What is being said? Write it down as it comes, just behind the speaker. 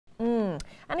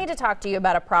need to talk to you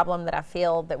about a problem that I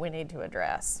feel that we need to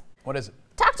address. What is it?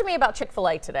 Talk to me about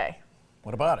Chick-fil-A today.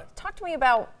 What about it? Talk to me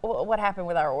about what happened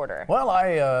with our order. Well,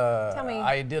 Tell me.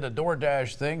 I did a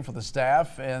DoorDash thing for the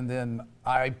staff, and then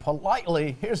I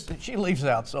politely, she leaves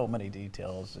out so many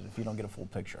details if you don't get a full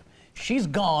picture. She's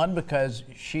gone because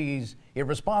she's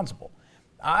irresponsible.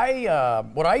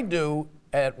 What I do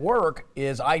at work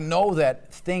is I know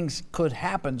that things could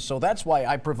happen, so that's why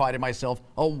I provided myself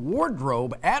a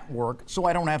wardrobe at work so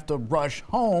I don't have to rush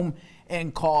home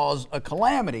and cause a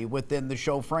calamity within the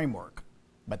show framework.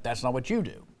 But that's not what you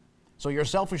do. So your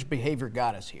selfish behavior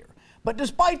got us here. But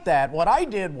despite that, what I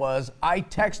did was I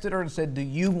texted her and said, do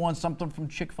you want something from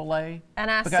Chick-fil-A?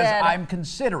 And I because said, I'm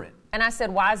considerate. And I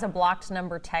said, why is a blocked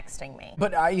number texting me?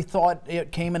 But I thought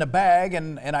it came in a bag,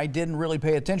 and I didn't really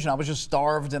pay attention. I was just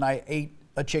starved, and I ate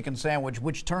a chicken sandwich,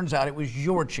 which turns out it was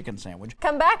your chicken sandwich.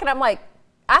 Come back, and I'm like,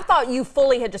 I thought you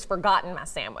fully had just forgotten my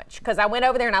sandwich, because I went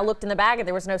over there and I looked in the bag and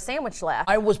there was no sandwich left.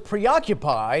 I was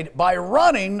preoccupied by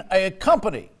running a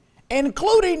company,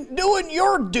 including doing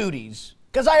your duties,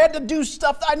 because I had to do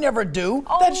stuff that I never do.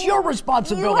 That's your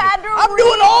responsibility. You had to I'm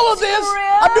doing all of this.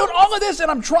 scripts. I'm doing all of this,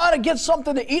 and I'm trying to get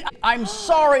something to eat. I'm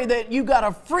sorry that you got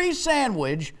a free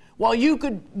sandwich while you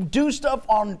could do stuff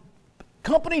on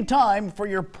company time for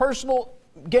your personal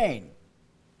gain.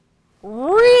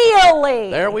 Really?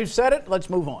 There, we've said it. Let's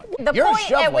move on. The You're point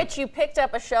shoveling. at which you picked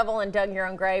up a shovel and dug your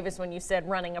own grave is when you said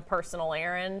running a personal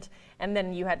errand, and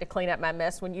then you had to clean up my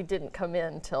mess when you didn't come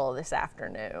in till this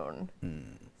afternoon.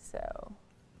 So.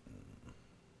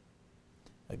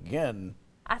 Again.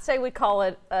 I say we call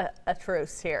it a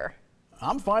truce here.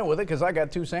 I'm fine with it because I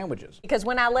got 2 sandwiches. Because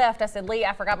when I left, I said, Lee,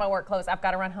 I forgot my work clothes. I've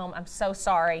got to run home. I'm so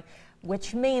sorry.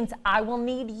 Which means I will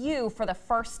need you for the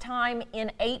first time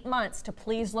in 8 months to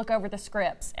please look over the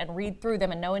scripts and read through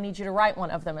them. And Noah needs you to write one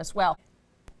of them as well.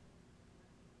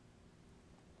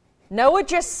 Noah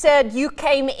just said you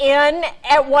came in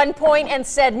at one point and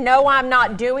said, no, I'm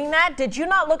not doing that. Did you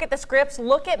not look at the scripts?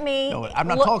 Look at me. No, I'm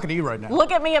not talking to you right now.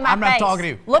 Look at me in my face. I'm not talking to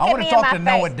you. Look I at want me to in talk my to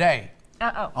face. Noah Day.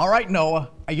 Uh-oh. All right, Noah,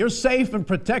 you're safe and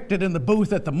protected in the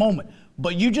booth at the moment,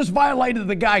 but you just violated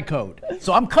the guy code.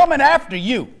 So I'm coming after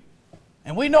you,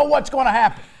 and we know what's going to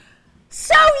happen.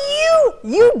 So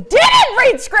you didn't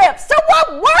read scripts. So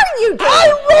what were you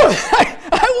doing?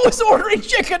 I was ordering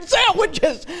chicken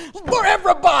sandwiches for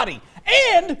everybody,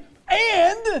 and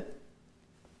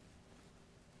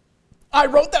I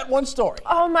wrote that one story.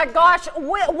 Oh my gosh, to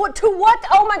what?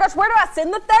 Oh my gosh, where do I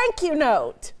send the thank you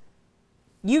note?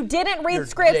 You didn't read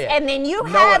scripts, dead. and then you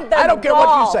Noah, had the I don't care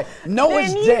what you say.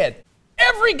 Noah's Then dead.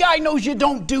 Every guy knows you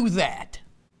don't do that.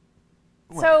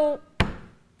 So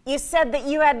you said that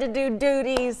you had to do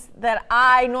duties that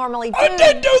I normally do. I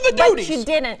did do the duties. But you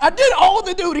didn't. I did all of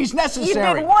the duties necessary.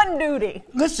 You did one duty.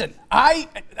 Listen,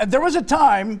 there was a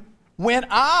time when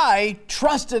I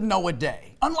trusted Noah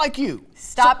Day, unlike you.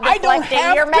 Stop so I don't deflecting.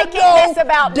 have You're to making go this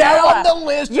about down Noah. the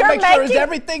list You're to make sure making-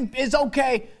 everything is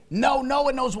okay. No,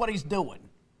 Noah knows what he's doing.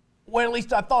 Well, at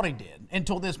least I thought he did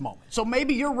until this moment. So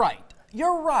maybe you're right.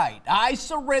 You're right. I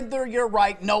surrender. You're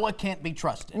right. Noah can't be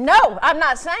trusted. No, I'm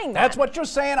not saying that. That's what you're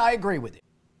saying. I agree with you.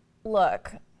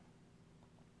 Look.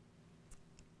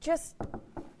 Just.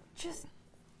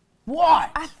 What?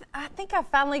 I think I've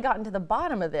finally gotten to the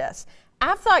bottom of this.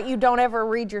 I thought you don't ever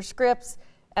read your scripts,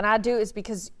 and I do. It's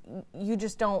because you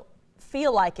just don't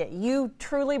feel like it. You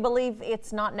truly believe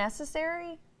it's not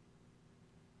necessary?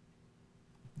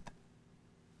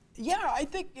 Yeah, I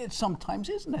think it sometimes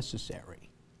is necessary.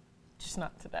 Just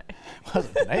not today.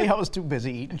 Wasn't today. I was too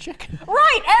busy eating chicken.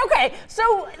 Right, okay.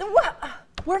 So,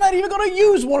 We're not even going to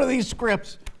use one of these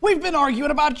scripts. We've been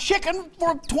arguing about chicken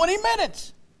for 20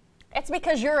 minutes. it's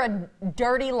because you're a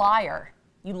dirty liar.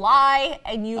 You lie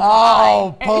and you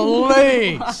lie. Oh,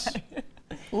 please.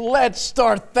 Let's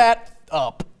start that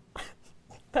up.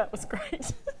 That was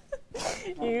great.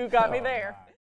 You got me there.